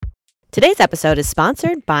Today's episode is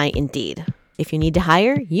sponsored by Indeed. If you need to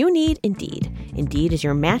hire, you need Indeed. Indeed is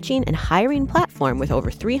your matching and hiring platform with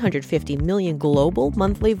over 350 million global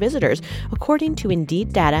monthly visitors, according to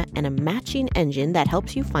Indeed data, and a matching engine that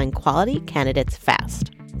helps you find quality candidates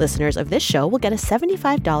fast. Listeners of this show will get a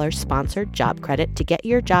 $75 sponsored job credit to get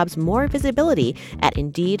your jobs more visibility at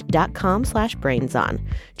Indeed.com/BrainsOn.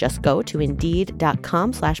 Just go to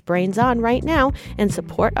Indeed.com/BrainsOn right now and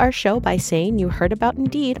support our show by saying you heard about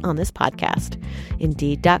Indeed on this podcast.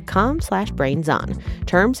 Indeed.com/BrainsOn.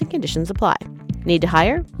 Terms and conditions apply. Need to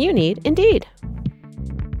hire? You need Indeed.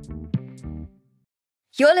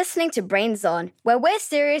 You're listening to Brains On, where we're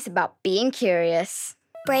serious about being curious.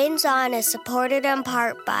 Brains On is supported in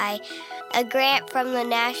part by a grant from the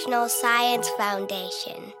National Science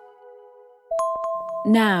Foundation.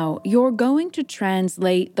 Now, you're going to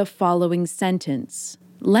translate the following sentence.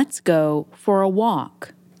 Let's go for a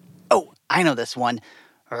walk. Oh, I know this one.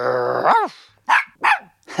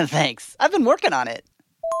 Thanks. I've been working on it.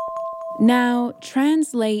 Now,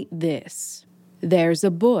 translate this. There's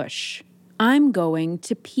a bush. I'm going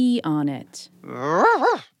to pee on it.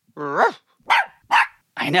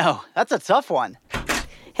 I know. That's a tough one.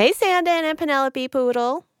 Hey, Sandon and Penelope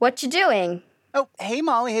Poodle. What you doing? Oh, hey,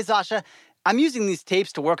 Molly. Hey, Zasha. I'm using these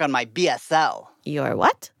tapes to work on my BSL. Your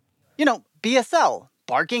what? You know, BSL,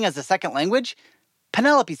 barking as a second language.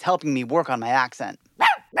 Penelope's helping me work on my accent.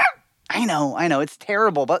 I know. It's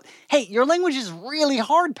terrible. But, hey, your language is really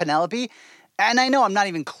hard, Penelope. And I know I'm not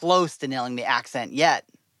even close to nailing the accent yet.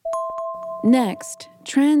 Next,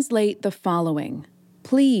 translate the following.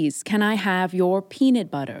 Please, can I have your peanut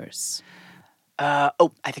butters? I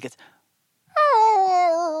think it's...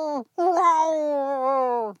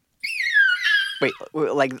 Wait,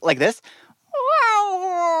 like this?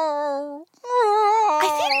 I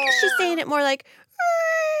think she's saying it more like...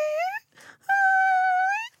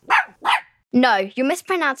 No, you're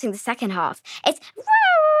mispronouncing the second half. It's...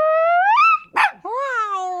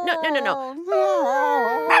 No.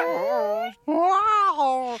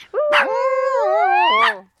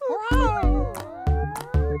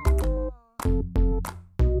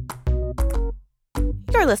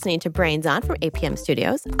 You're listening to Brains On from APM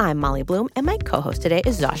Studios. I'm Molly Bloom, and my co-host today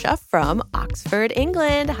is Zasha from Oxford,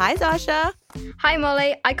 England. Hi, Zasha. Hi,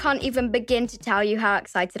 Molly. I can't even begin to tell you how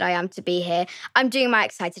excited I am to be here. I'm doing my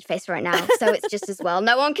excited face right now, so it's just as well.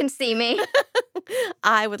 No one can see me.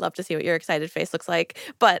 I would love to see what your excited face looks like,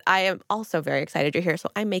 but I am also very excited you're here, so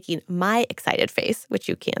I'm making my excited face, which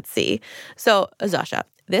you can't see. So, Zasha,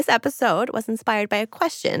 this episode was inspired by a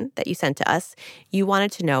question that you sent to us. You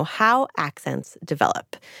wanted to know how accents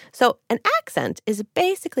develop. So, an accent is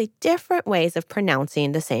basically different ways of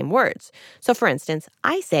pronouncing the same words. So, for instance,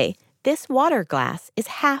 I say, this water glass is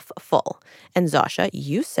half full. And Zasha,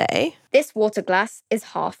 you say, this water glass is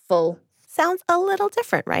half full. Sounds a little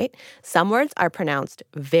different, right? Some words are pronounced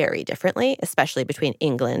very differently, especially between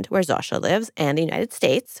England, where Zasha lives, and the United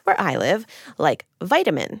States, where I live, like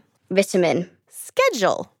vitamin, vitamin,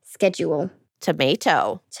 schedule,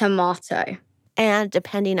 tomato. And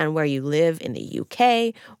depending on where you live in the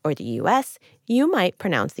UK or the US, you might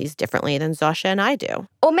pronounce these differently than Zasha and I do.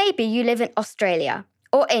 Or maybe you live in Australia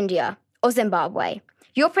or India or Zimbabwe.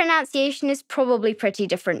 Your pronunciation is probably pretty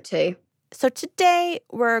different too. So today,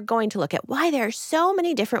 we're going to look at why there are so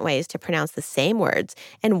many different ways to pronounce the same words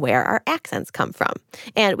and where our accents come from.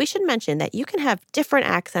 And we should mention that you can have different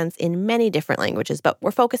accents in many different languages, but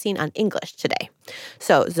we're focusing on English today.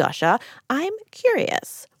 So, Zasha, I'm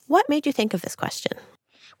curious, what made you think of this question?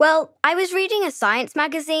 Well, I was reading a science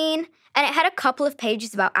magazine, and it had a couple of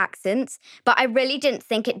pages about accents, but I really didn't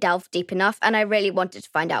think it delved deep enough, and I really wanted to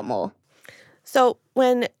find out more. So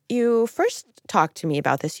when you first talked to me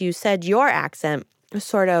about this, you said your accent was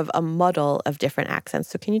sort of a muddle of different accents.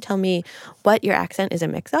 So can you tell me what your accent is a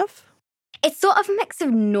mix of? It's sort of a mix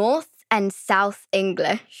of North and South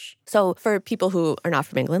English. So for people who are not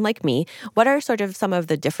from England, like me, what are sort of some of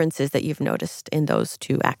the differences that you've noticed in those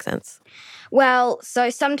two accents? Well,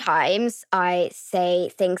 so sometimes I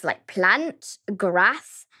say things like plant,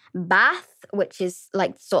 grass, bath, which is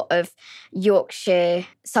like sort of Yorkshire.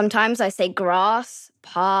 Sometimes I say grass,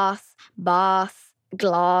 path, bath,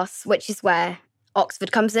 glass, which is where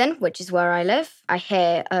Oxford comes in, which is where I live. I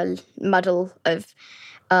hear a muddle of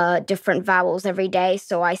different vowels every day,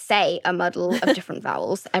 so I say a muddle of different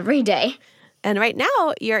vowels every day. And right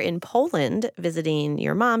now, you're in Poland visiting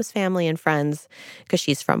your mom's family and friends because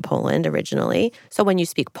she's from Poland originally. So when you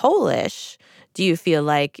speak Polish, do you feel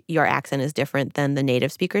like your accent is different than the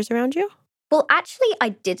native speakers around you? Well, actually, I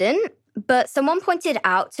didn't. But someone pointed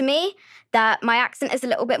out to me that my accent is a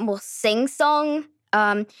little bit more sing-song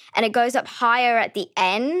and it goes up higher at the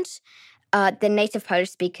end than native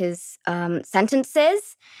Polish speakers'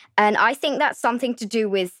 sentences. And I think that's something to do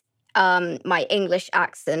with my English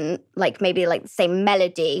accent, like maybe like the same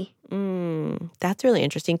melody. That's really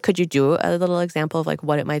interesting. Could you do a little example of like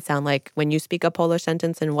what it might sound like when you speak a Polish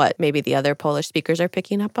sentence and what maybe the other Polish speakers are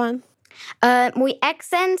picking up on? Mój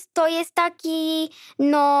akcent to jest taki,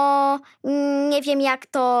 no, nie wiem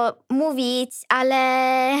jak to mówić,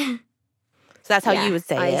 ale... So that's how you would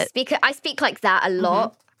say it. I speak like that a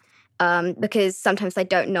lot because sometimes I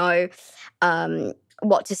don't know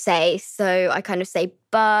what to say. So I kind of say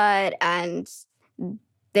but and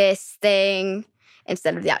this thing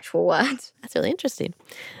instead of the actual word. That's really interesting.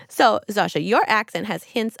 So, Zosha, your accent has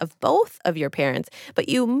hints of both of your parents, but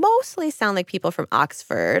you mostly sound like people from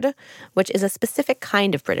Oxford, which is a specific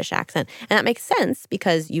kind of British accent. And that makes sense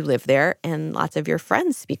because you live there and lots of your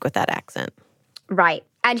friends speak with that accent. Right.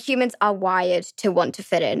 And humans are wired to want to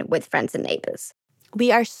fit in with friends and neighbors. We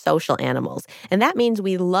are social animals, and that means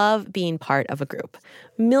we love being part of a group.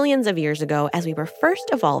 Millions of years ago, as we were first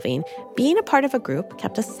evolving, being a part of a group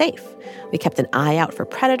kept us safe. We kept an eye out for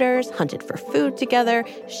predators, hunted for food together,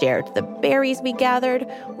 shared the berries we gathered.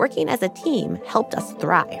 Working as a team helped us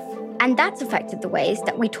thrive. And that's affected the ways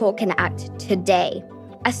that we talk and act today.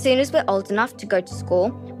 As soon as we're old enough to go to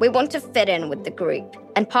school, we want to fit in with the group.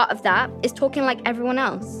 And part of that is talking like everyone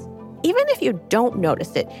else. Even if you don't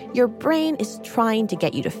notice it, your brain is trying to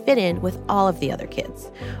get you to fit in with all of the other kids.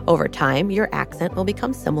 Over time, your accent will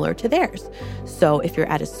become similar to theirs. So if you're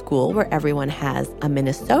at a school where everyone has a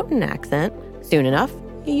Minnesotan accent, soon enough,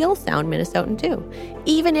 you'll sound Minnesotan too,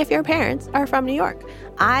 even if your parents are from New York.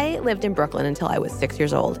 I lived in Brooklyn until I was 6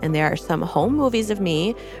 years old, and there are some home movies of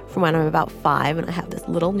me from when I'm about 5, and I have this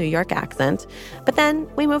little New York accent. But then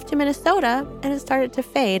we moved to Minnesota, and it started to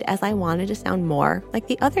fade as I wanted to sound more like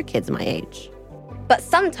the other kids my age. But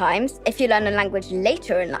sometimes, if you learn a language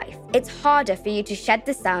later in life, it's harder for you to shed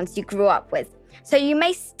the sounds you grew up with. So you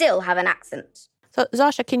may still have an accent. So,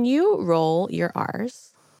 Zosha, can you roll your R's?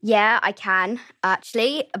 Yeah, I can,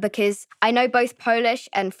 actually, because I know both Polish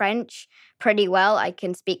and French pretty well. I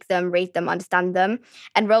can speak them, read them, understand them.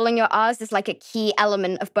 And rolling your R's is like a key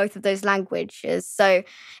element of both of those languages. So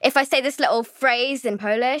if I say this little phrase in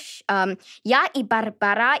Polish, ja I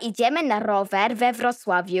Barbara idziemy na rower we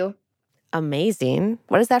Wrocławiu. Amazing.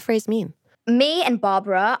 What does that phrase mean? Me and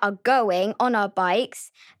Barbara are going on our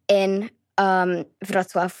bikes in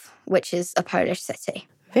Wrocław, which is a Polish city.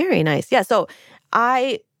 Very nice. Yeah, so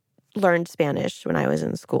I learned Spanish when I was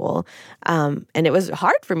in school, and it was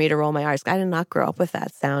hard for me to roll my R's. I did not grow up with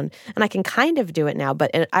that sound, and I can kind of do it now, but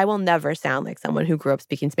I will never sound like someone who grew up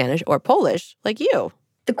speaking Spanish or Polish like you.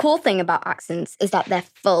 The cool thing about accents is that they're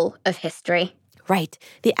full of history. Right.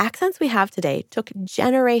 The accents we have today took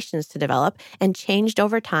generations to develop and changed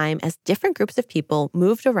over time as different groups of people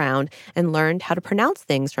moved around and learned how to pronounce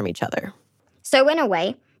things from each other. So in a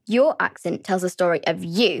way, your accent tells a story of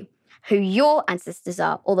you, who your ancestors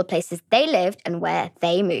are, all the places they lived and where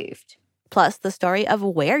they moved. Plus the story of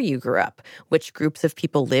where you grew up, which groups of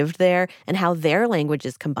people lived there, and how their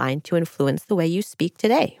languages combined to influence the way you speak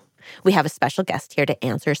today. We have a special guest here to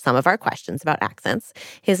answer some of our questions about accents.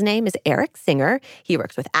 His name is Eric Singer. He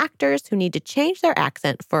works with actors who need to change their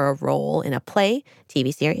accent for a role in a play,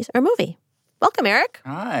 TV series, or movie. Welcome, Eric.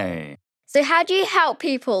 Hi. So how do you help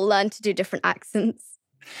people learn to do different accents?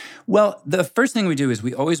 Well, the first thing we do is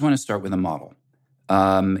we always want to start with a model.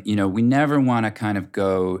 We never want to kind of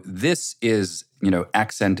go, this is,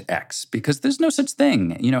 accent X, because there's no such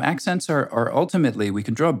thing. Accents are ultimately, we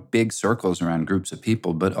can draw big circles around groups of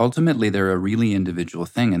people, but ultimately they're a really individual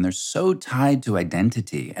thing, and they're so tied to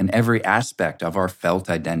identity and every aspect of our felt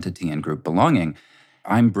identity and group belonging.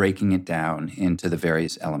 I'm breaking it down into the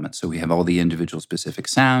various elements. So we have all the individual specific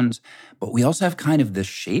sounds, but we also have kind of the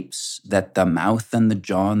shapes that the mouth and the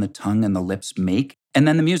jaw and the tongue and the lips make. And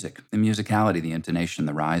then the music, the musicality, the intonation,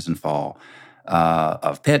 the rise and fall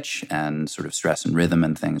of pitch and sort of stress and rhythm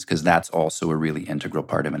and things, because that's also a really integral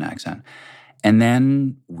part of an accent. And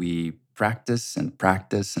then we practice and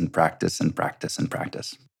practice and practice and practice and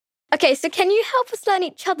practice. Okay, so can you help us learn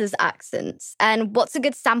each other's accents? And what's a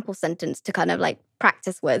good sample sentence to kind of like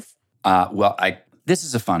practice with? This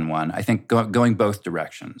is a fun one. I think going both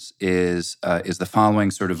directions is the following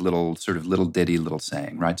sort of little ditty, little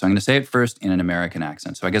saying, right? So I'm going to say it first in an American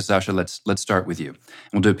accent. So I guess, Zosha, let's start with you.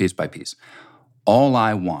 We'll do it piece by piece. All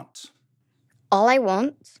I want. All I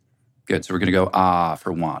want. Good. So we're going to go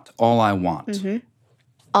for want. All I want. Mm-hmm.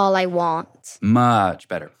 All I want. Much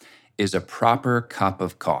better. Is a proper cup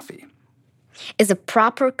of coffee. Is a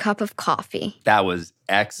proper cup of coffee. That was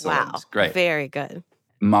excellent. Wow. Great. Very good.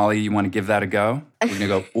 Molly, you want to give that a go? We're going to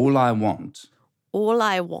go, all I want. All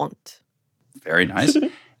I want Very nice.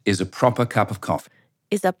 Is a proper cup of coffee.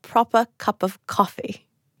 is a proper cup of coffee.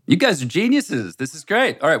 You guys are geniuses. This is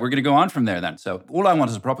great. All right, we're going to go on from there then. So all I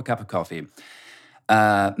want is a proper cup of coffee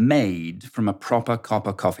made from a proper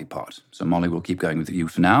copper coffee pot. So Molly, we'll keep going with you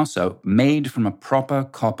for now. So made from a proper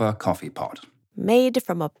copper coffee pot. Made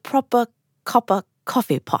from a proper copper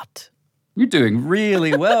coffee pot. You're doing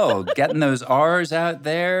really well, getting those R's out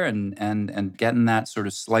there and getting that sort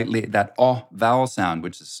of slightly, that vowel sound,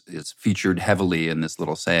 which is featured heavily in this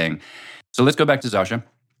little saying. So let's go back to Zosia.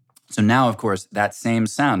 So now, of course, that same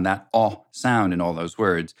sound, that sound in all those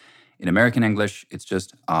words, in American English, it's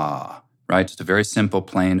just ah, right? Just a very simple,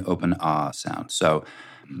 plain, open sound. So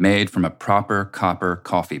made from a proper copper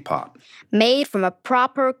coffee pot. Made from a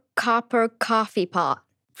proper copper coffee pot.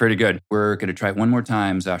 Pretty good. We're going to try it one more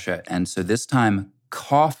time, Zosia. And so this time,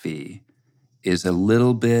 coffee is a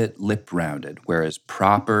little bit lip-rounded, whereas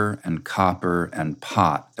proper and copper and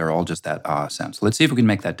pot, they're all just that sound. So let's see if we can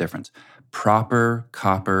make that difference. Proper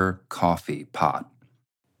copper coffee pot.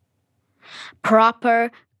 Proper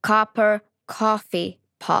copper coffee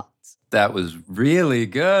pot. That was really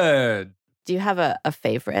good. Do you have a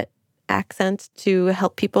favorite accent to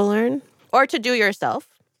help people learn? Or to do yourself?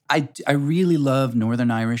 I really love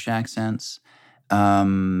Northern Irish accents. I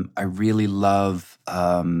really love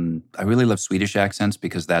Swedish accents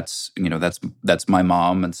because that's my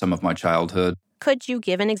mom and some of my childhood. Could you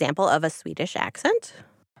give an example of a Swedish accent?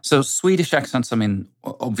 So Swedish accents, I mean,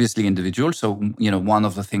 obviously individual. So, one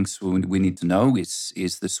of the things we need to know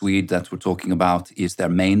is the Swede that we're talking about, is their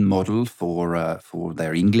main model for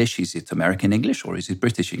their English? Is it American English or is it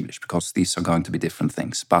British English? Because these are going to be different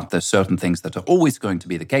things. But there's certain things that are always going to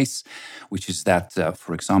be the case, which is that,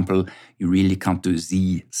 for example, you really can't do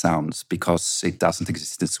Z sounds because it doesn't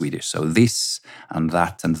exist in Swedish. So this and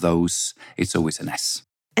that and those, it's always an S.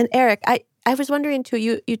 And Eric, I was wondering too,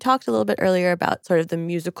 you talked a little bit earlier about sort of the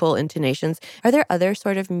musical intonations. Are there other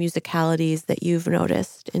sort of musicalities that you've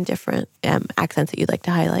noticed in different accents that you'd like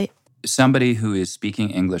to highlight? Somebody who is speaking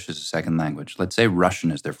English as a second language, let's say Russian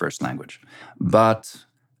is their first language, but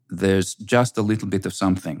there's just a little bit of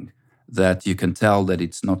something that you can tell that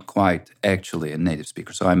it's not quite actually a native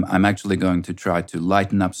speaker. So I'm actually going to try to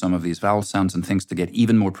lighten up some of these vowel sounds and things to get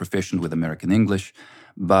even more proficient with American English.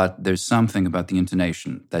 But there's something about the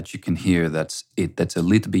intonation that you can hear that's a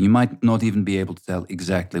little bit, you might not even be able to tell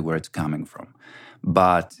exactly where it's coming from.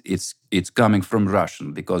 But it's coming from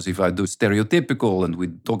Russian, because if I do stereotypical and we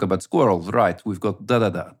talk about squirrels, right, we've got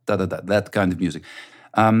da-da-da, da-da-da, that kind of music.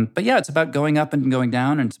 But yeah, it's about going up and going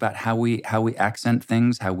down, and it's about how we accent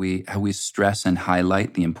things, how we stress and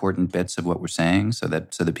highlight the important bits of what we're saying so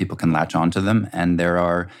that people can latch onto them. And there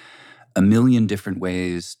are a million different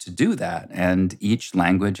ways to do that. And each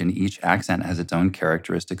language and each accent has its own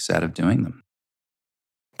characteristic set of doing them.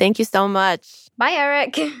 Thank you so much. Bye,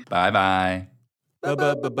 Eric. Bye-bye.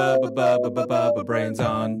 Brains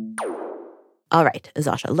on. All right,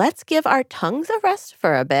 Zosia, let's give our tongues a rest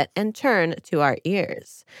for a bit and turn to our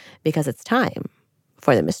ears, because it's time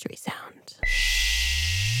for the mystery sound.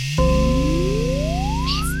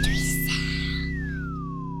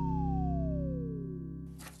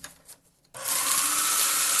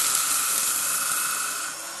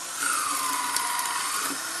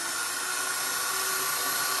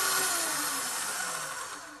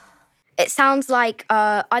 It sounds like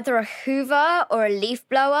either a hoover or a leaf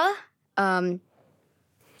blower.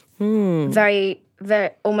 Very, very,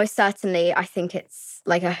 almost certainly, I think it's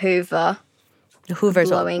like a hoover. The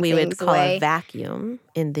hoover's what blowing we would things call away. a vacuum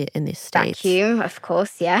in the States. Vacuum, of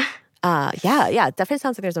course, yeah. Yeah, it definitely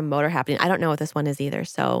sounds like there's a motor happening. I don't know what this one is either,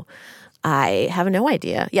 so I have no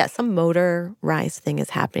idea. Yeah, some motorized thing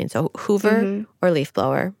is happening. So hoover or leaf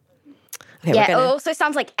blower. Okay, Yeah, it also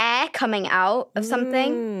sounds like air coming out of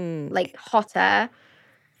something, like hot air.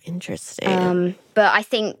 Interesting. But I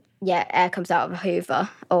think, yeah, air comes out of a hoover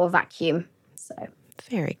or a vacuum. So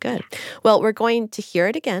Very good. Well, we're going to hear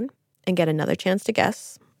it again and get another chance to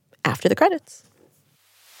guess after the credits.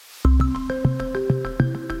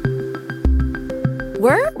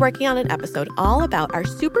 We're working on an episode all about our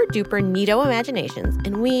super duper neato imaginations,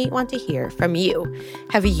 and we want to hear from you.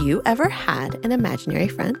 Have you ever had an imaginary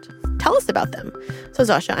friend? Tell us about them. So,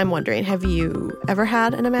 Zosia, I'm wondering, have you ever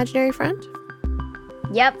had an imaginary friend?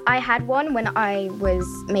 Yep, I had one when I was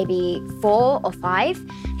maybe 4 or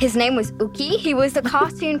 5. His name was Uki. He was a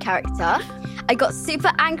cartoon character. I got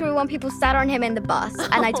super angry when people sat on him in the bus,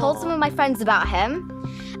 and I told some of my friends about him.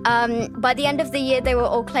 By the end of the year, they were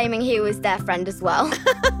all claiming he was their friend as well.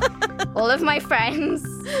 All of my friends.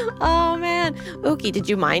 Oh, man. Uki, did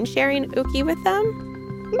you mind sharing Uki with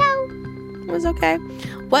them? No. It was okay.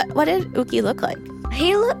 What did Uki look like?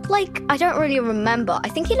 He looked like, I don't really remember. I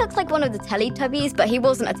think he looked like one of the Teletubbies, but he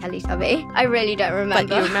wasn't a Teletubby. I really don't remember.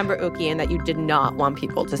 But you remember Uki and that you did not want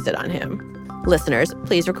people to sit on him. Listeners,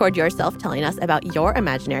 please record yourself telling us about your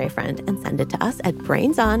imaginary friend and send it to us at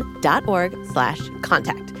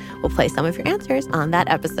brainson.org/contact. We'll play some of your answers on that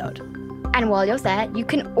episode. And while you're there, you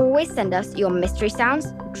can always send us your mystery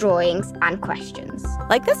sounds, drawings, and questions.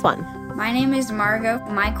 Like this one. My name is Margot.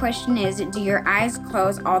 My question is, do your eyes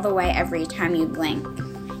close all the way every time you blink?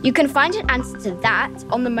 You can find an answer to that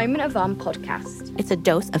on the Moment of podcast. It's a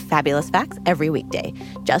dose of fabulous facts every weekday.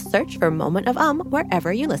 Just search for Moment of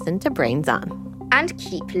wherever you listen to Brains On. And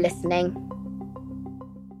keep listening.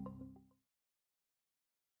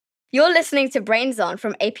 You're listening to Brains On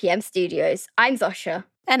from APM Studios. I'm Zosha.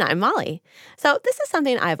 And I'm Molly. So this is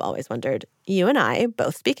something I've always wondered. You and I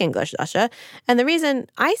both speak English, Zosha. And the reason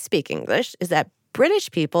I speak English is that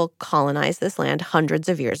British people colonized this land hundreds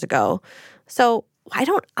of years ago. So why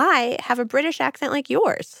don't I have a British accent like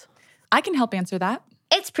yours? I can help answer that.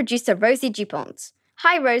 It's producer Rosie Dupont.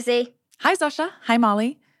 Hi, Rosie. Hi, Zosha. Hi,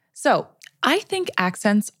 Molly. So I think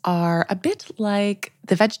accents are a bit like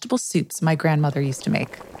the vegetable soups my grandmother used to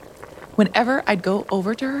make. Whenever I'd go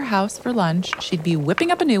over to her house for lunch, she'd be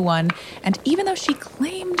whipping up a new one, and even though she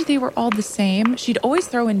claimed they were all the same, she'd always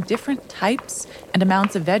throw in different types and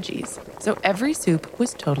amounts of veggies, so every soup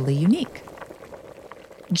was totally unique.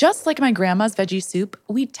 Just like my grandma's veggie soup,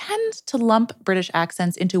 we tend to lump British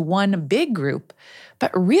accents into one big group, but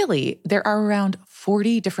really there are around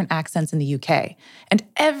 40 different accents in the UK, and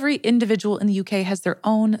every individual in the UK has their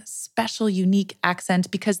own special, unique accent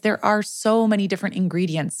because there are so many different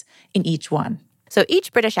ingredients in each one. So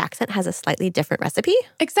each British accent has a slightly different recipe?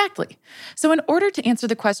 Exactly. So in order to answer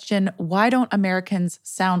the question, why don't Americans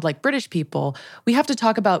sound like British people, we have to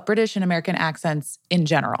talk about British and American accents in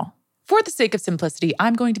general. For the sake of simplicity,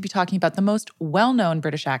 I'm going to be talking about the most well-known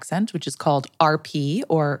British accent, which is called RP,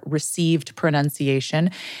 or received pronunciation,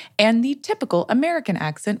 and the typical American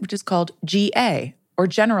accent, which is called GA, or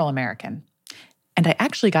General American. And I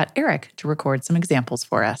actually got Eric to record some examples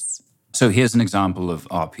for us. So here's an example of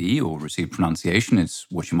RP, or received pronunciation. It's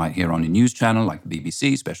what you might hear on a news channel like the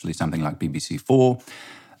BBC, especially something like BBC 4.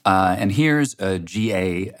 And here's a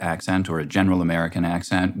GA accent, or a General American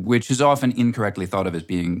accent, which is often incorrectly thought of as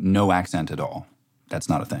being no accent at all. That's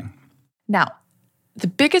not a thing. Now, the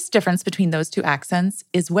biggest difference between those two accents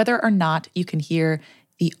is whether or not you can hear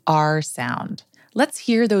the R sound. Let's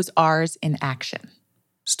hear those R's in action.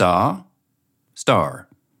 Star, star.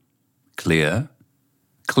 Clear,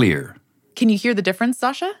 clear. Can you hear the difference,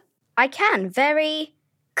 Zosha? I can, very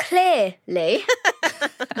clearly.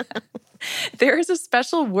 There is a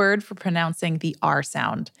special word for pronouncing the R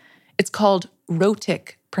sound. It's called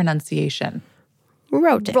rhotic pronunciation.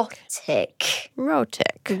 Rhotic.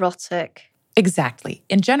 Rhotic. Exactly.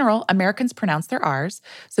 In general, Americans pronounce their R's,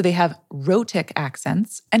 so they have rhotic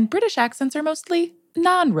accents, and British accents are mostly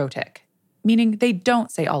non-rhotic, meaning they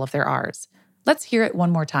don't say all of their R's. Let's hear it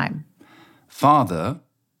one more time. Father,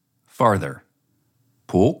 farther.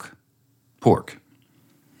 Pork, pork.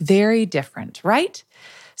 Very different, right?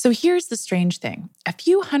 So here's the strange thing. A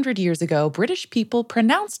few hundred years ago, British people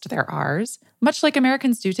pronounced their R's, much like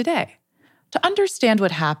Americans do today. To understand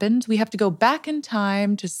what happened, we have to go back in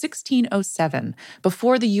time to 1607,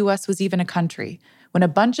 before the U.S. was even a country, when a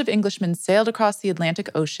bunch of Englishmen sailed across the Atlantic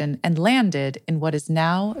Ocean and landed in what is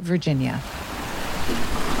now Virginia.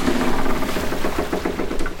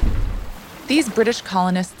 These British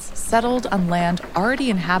colonists settled on land already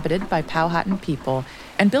inhabited by Powhatan people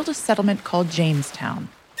and built a settlement called Jamestown.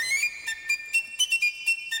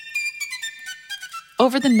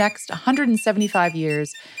 Over the next 175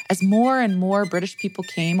 years, as more and more British people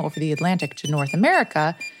came over the Atlantic to North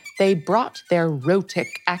America, they brought their rhotic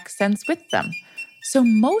accents with them. So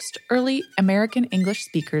most early American English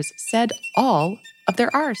speakers said all of their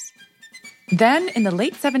R's. Then, in the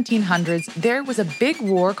late 1700s, there was a big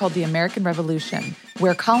war called the American Revolution,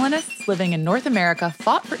 where colonists living in North America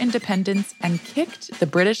fought for independence and kicked the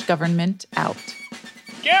British government out.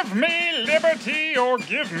 Give me liberty or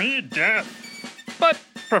give me death. But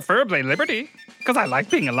preferably liberty, because I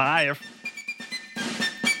like being alive.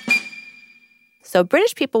 So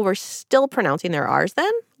British people were still pronouncing their R's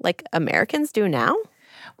then, like Americans do now?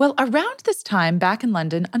 Well, around this time, back in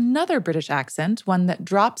London, another British accent, one that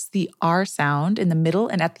drops the R sound in the middle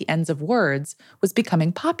and at the ends of words, was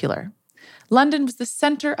becoming popular. London was the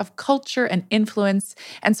center of culture and influence,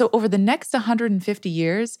 and so over the next 150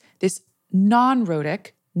 years, this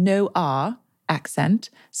non-rhotic, no-ah accent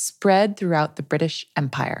spread throughout the British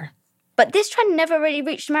Empire. But this trend never really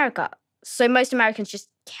reached America. So most Americans just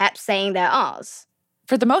kept saying their R's.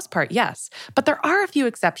 For the most part, yes. But there are a few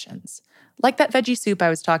exceptions. Like that veggie soup I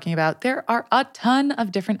was talking about, there are a ton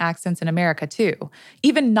of different accents in America, too.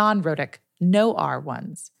 Even non-rhotic, no-R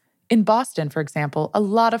ones. In Boston, for example, a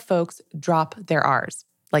lot of folks drop their R's,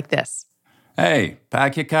 like this. Hey,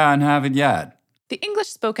 pack your car and have it yet. The English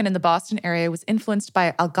spoken in the Boston area was influenced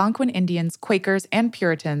by Algonquin Indians, Quakers, and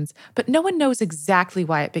Puritans, but no one knows exactly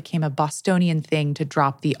why it became a Bostonian thing to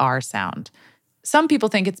drop the R sound. Some people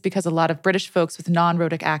think it's because a lot of British folks with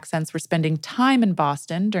non-rhotic accents were spending time in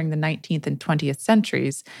Boston during the 19th and 20th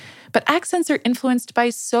centuries, but accents are influenced by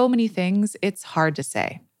so many things, it's hard to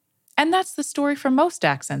say. And that's the story for most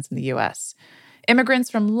accents in the U.S. Immigrants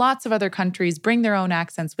from lots of other countries bring their own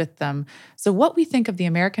accents with them, so what we think of the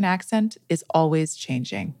American accent is always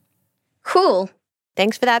changing. Cool.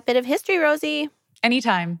 Thanks for that bit of history, Rosie.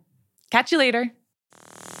 Anytime. Catch you later.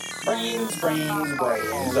 Brains.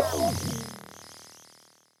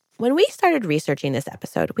 When we started researching this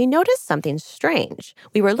episode, we noticed something strange.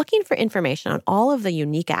 We were looking for information on all of the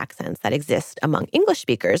unique accents that exist among English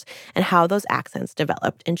speakers and how those accents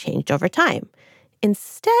developed and changed over time.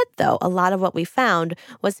 Instead, though, a lot of what we found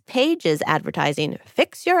was pages advertising,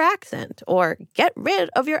 fix your accent or get rid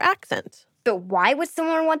of your accent. But why would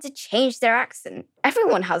someone want to change their accent?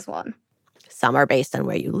 Everyone has one. Some are based on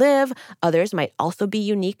where you live. Others might also be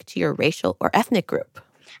unique to your racial or ethnic group.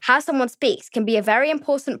 How someone speaks can be a very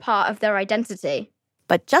important part of their identity.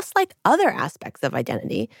 But just like other aspects of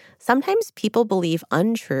identity, sometimes people believe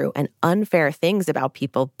untrue and unfair things about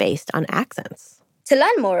people based on accents. To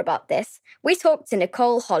learn more about this, we talked to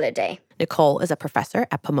Nicole Holliday. Nicole is a professor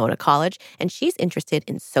at Pomona College, and she's interested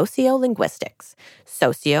in sociolinguistics.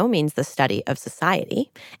 Socio means the study of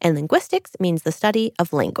society, and linguistics means the study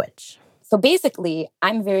of language. So basically,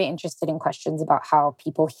 I'm very interested in questions about how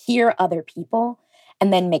people hear other people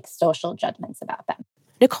and then make social judgments about them.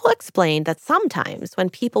 Nicole explained that sometimes when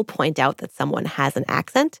people point out that someone has an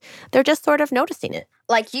accent, they're just sort of noticing it.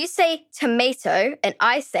 Like you say tomato and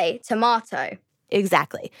I say tomato.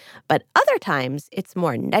 Exactly. But other times it's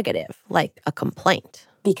more negative, like a complaint.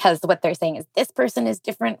 Because what they're saying is this person is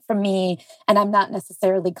different from me and I'm not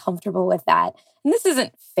necessarily comfortable with that. And this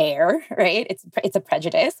isn't fair, right? It's a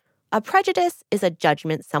prejudice. A prejudice is a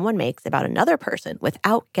judgment someone makes about another person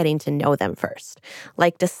without getting to know them first,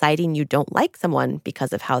 like deciding you don't like someone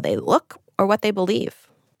because of how they look or what they believe.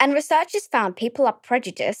 And researchers found people are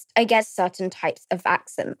prejudiced against certain types of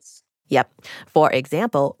accents. Yep. For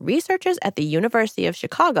example, researchers at the University of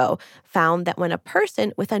Chicago found that when a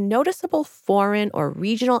person with a noticeable foreign or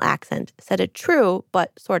regional accent said a true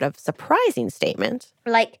but sort of surprising statement,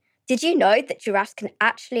 like, did you know that giraffes can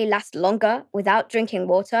actually last longer without drinking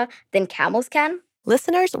water than camels can?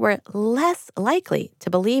 listeners were less likely to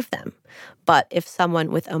believe them. But if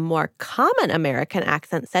someone with a more common American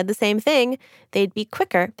accent said the same thing, they'd be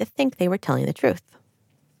quicker to think they were telling the truth.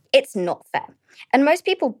 It's not fair, and most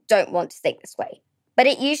people don't want to think this way. But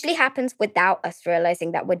it usually happens without us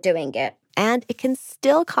realizing that we're doing it. And it can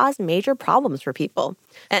still cause major problems for people.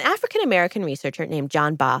 An African-American researcher named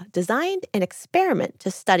John Ba designed an experiment to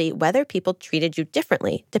study whether people treated you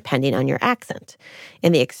differently depending on your accent.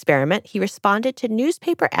 In the experiment, he responded to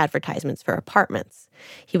newspaper advertisements for apartments.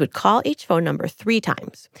 He would call each phone number 3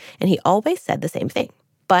 times, and he always said the same thing,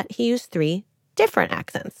 but he used 3 different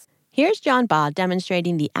accents. Here's John Ba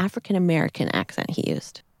demonstrating the African-American accent he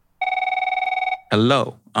used.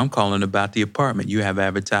 Hello, I'm calling about the apartment you have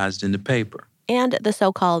advertised in the paper. And the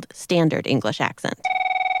so-called standard English accent.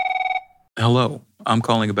 Hello, I'm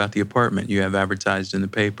calling about the apartment you have advertised in the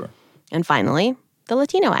paper. And finally, the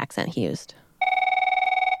Latino accent he used.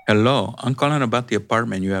 Hello, I'm calling about the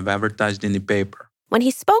apartment you have advertised in the paper. When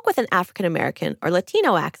he spoke with an African-American or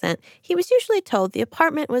Latino accent, he was usually told the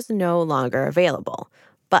apartment was no longer available.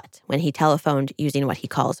 But when he telephoned using what he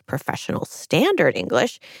calls professional standard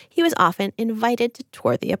English, he was often invited to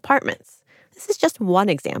tour the apartments. This is just one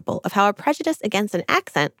example of how a prejudice against an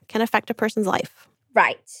accent can affect a person's life.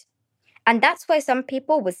 Right. And that's why some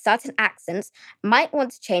people with certain accents might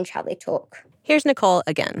want to change how they talk. Here's Nicole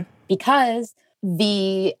again. Because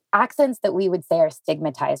the accents that we would say are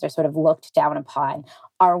stigmatized or sort of looked down upon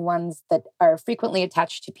are ones that are frequently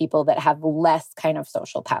attached to people that have less kind of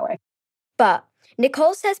social power. But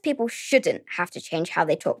Nicole says people shouldn't have to change how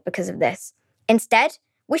they talk because of this. Instead,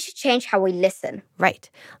 we should change how we listen. Right.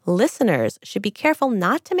 Listeners should be careful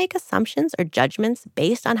not to make assumptions or judgments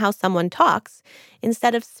based on how someone talks,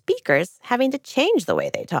 instead of speakers having to change the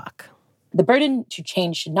way they talk. The burden to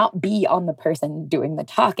change should not be on the person doing the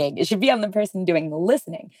talking. It should be on the person doing the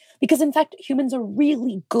listening. Because in fact, humans are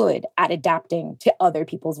really good at adapting to other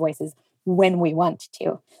people's voices when we want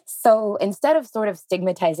to. So instead of sort of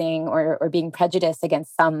stigmatizing or being prejudiced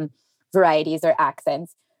against some varieties or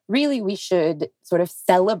accents, really we should sort of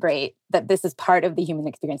celebrate that this is part of the human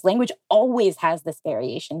experience. Language always has this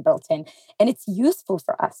variation built in, and it's useful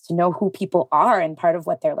for us to know who people are and part of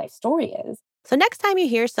what their life story is. So next time you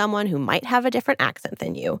hear someone who might have a different accent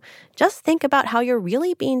than you, just think about how you're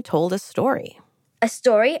really being told a story. A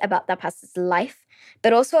story about that person's life,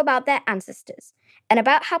 but also about their ancestors, and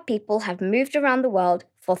about how people have moved around the world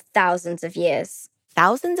for thousands of years.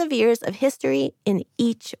 Thousands of years of history in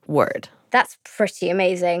each word. That's pretty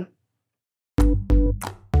amazing.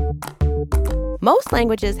 Most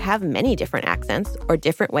languages have many different accents or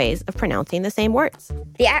different ways of pronouncing the same words.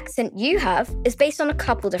 The accent you have is based on a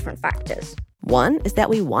couple different factors. One is that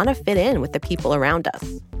we want to fit in with the people around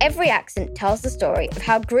us. Every accent tells the story of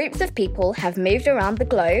how groups of people have moved around the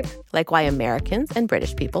globe. Like why Americans and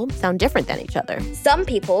British people sound different than each other. Some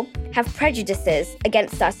people have prejudices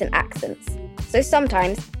against certain accents. So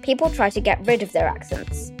sometimes people try to get rid of their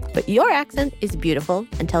accents. But your accent is beautiful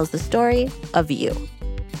and tells the story of you.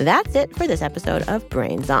 That's it for this episode of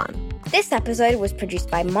Brains On. This episode was produced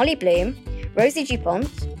by Molly Bloom, Rosie Dupont,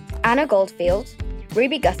 Anna Goldfield,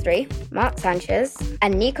 Ruby Guthrie, Mark Sanchez,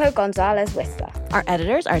 and Nico Gonzalez-Whistler. Our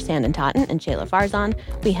editors are Sandon Totten and Shayla Farzan.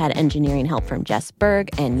 We had engineering help from Jess Berg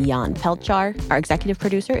and Jan Pelchar. Our executive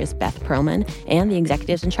producer is Beth Perlman, and the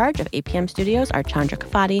executives in charge of APM Studios are Chandra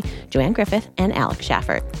Kafati, Joanne Griffith, and Alex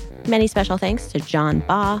Schaffert. Many special thanks to John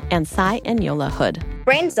Ba and Sai and Yola Hood.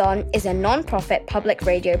 Brains On is a non-profit public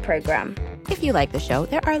radio program. If you like the show,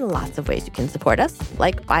 there are lots of ways you can support us,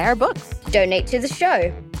 like buy our books, donate to the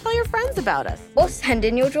show, tell your friends about us, or send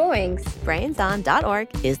in your drawings. Brainson.org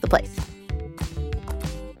is the place.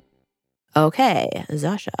 Okay,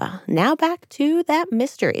 Zasha, now back to that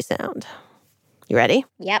mystery sound. You ready?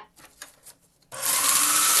 Yep.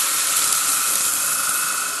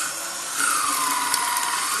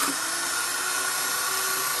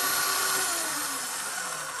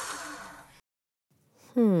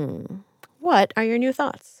 What are your new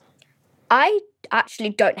thoughts? I actually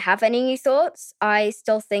don't have any new thoughts. I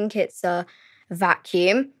still think it's a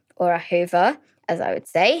vacuum or a hoover, as I would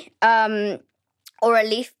say, or a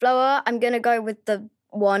leaf blower. I'm going to go with the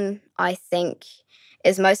one I think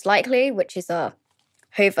is most likely, which is a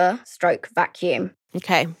hoover stroke vacuum.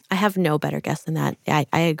 Okay, I have no better guess than that.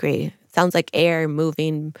 I agree. Sounds like air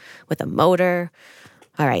moving with a motor.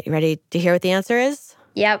 All right, you ready to hear what the answer is?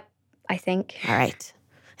 Yep, I think. All right,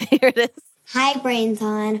 here it is. Hi, Brains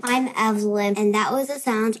On. I'm Evelyn, and that was the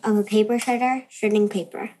sound of a paper shredder shredding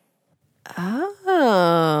paper.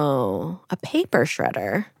 Oh, a paper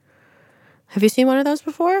shredder. Have you seen one of those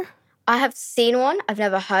before? I have seen one. I've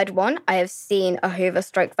never heard one. I have seen a hoover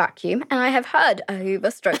stroke vacuum, and I have heard a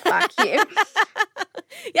hoover stroke vacuum.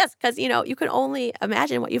 Yes, because, you can only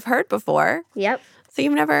imagine what you've heard before. Yep. So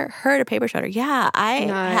you've never heard a paper shredder. Yeah, I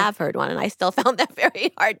have heard one, and I still found that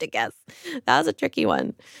very hard to guess. That was a tricky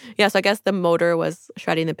one. Yeah, so I guess the motor was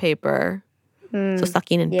shredding the paper, so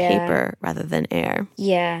sucking in paper rather than air.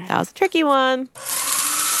 Yeah. That was a tricky one.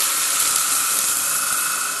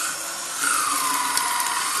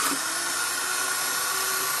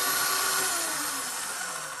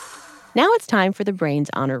 Now it's time for the Brains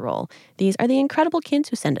Honor Roll. These are the incredible kids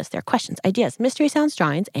who send us their questions, ideas, mystery sounds,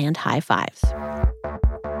 drawings, and high fives.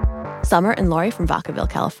 Summer and Lori from Vacaville,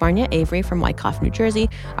 California, Avery from Wyckoff, New Jersey,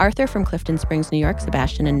 Arthur from Clifton Springs, New York,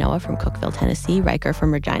 Sebastian and Noah from Cookeville, Tennessee, Riker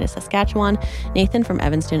from Regina, Saskatchewan, Nathan from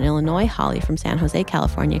Evanston, Illinois, Holly from San Jose,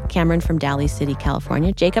 California, Cameron from Daly City,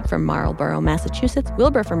 California, Jacob from Marlborough, Massachusetts,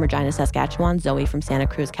 Wilbur from Regina, Saskatchewan, Zoe from Santa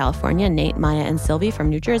Cruz, California, Nate, Maya, and Sylvie from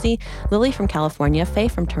New Jersey, Lily from California, Faye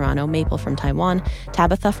from Toronto, Maple from Taiwan,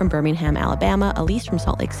 Tabitha from Birmingham, Alabama, Elise from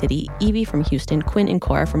Salt Lake City, Evie from Houston, Quinn and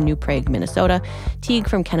Cora from New Prague, Minnesota, Teague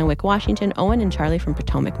from Kennewick, Washington, Owen and Charlie from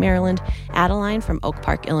Potomac, Maryland, Adeline from Oak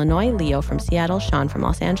Park, Illinois, Leo from Seattle, Sean from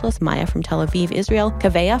Los Angeles, Maya from Tel Aviv, Israel,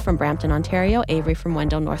 Kavea from Brampton, Ontario, Avery from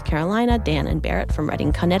Wendell, North Carolina, Dan and Barrett from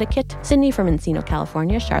Redding, Connecticut, Sydney from Encino,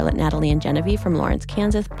 California, Charlotte, Natalie, and Genevieve from Lawrence,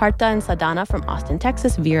 Kansas, Partha and Sadana from Austin,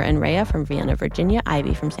 Texas, Vera and Rhea from Vienna, Virginia,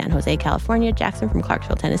 Ivy from San Jose, California, Jackson from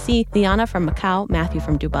Clarksville, Tennessee, Liana from Macau, Matthew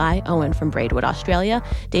from Dubai, Owen from Braidwood, Australia,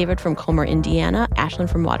 David from Comer, Indiana, Ashlyn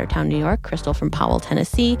from Watertown, New York, Crystal from Powell,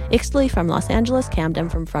 Tennessee, Ixtali from Los Angeles, Camden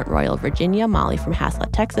from Front Royal, Virginia, Molly from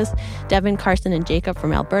Haslett, Texas, Devin, Carson, and Jacob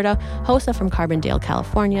from Alberta, Hosa from Carbondale,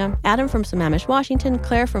 California, Adam from Sammamish, Washington,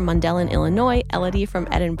 Claire from Mundellen, Illinois, Elodie from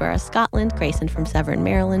Edinburgh, Scotland, Grayson from Severn,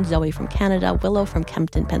 Maryland, Zoe from Canada, Willow from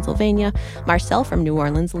Kempton, Pennsylvania, Marcel from New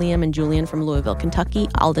Orleans, Liam and Julian from Louisville, Kentucky,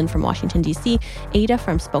 Alden from Washington, D.C., Ada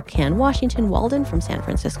from Spokane, Washington, Walden from San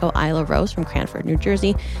Francisco, Isla Rose from Cranford, New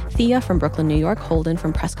Jersey, Thea from Brooklyn, New York, Holden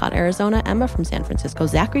from Prescott, Arizona, Emma from San Francisco,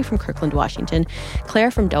 Zachary from Kirkland, Washington,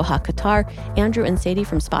 Claire from Doha, Qatar, Andrew and Sadie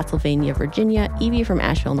from Spotsylvania, Virginia, Evie from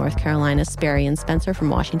Asheville, North Carolina, Sperry and Spencer from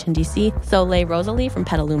Washington, D.C., Soleil Rosalie from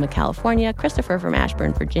Petaluma, California, Christopher from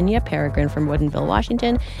Ashburn, Virginia, Peregrine from Woodinville,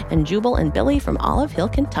 Washington, and Jubal and Billy from Olive Hill,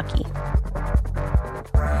 Kentucky.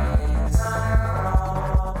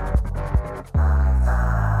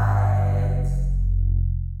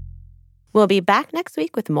 We'll be back next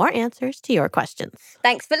week with more answers to your questions.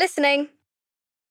 Thanks for listening.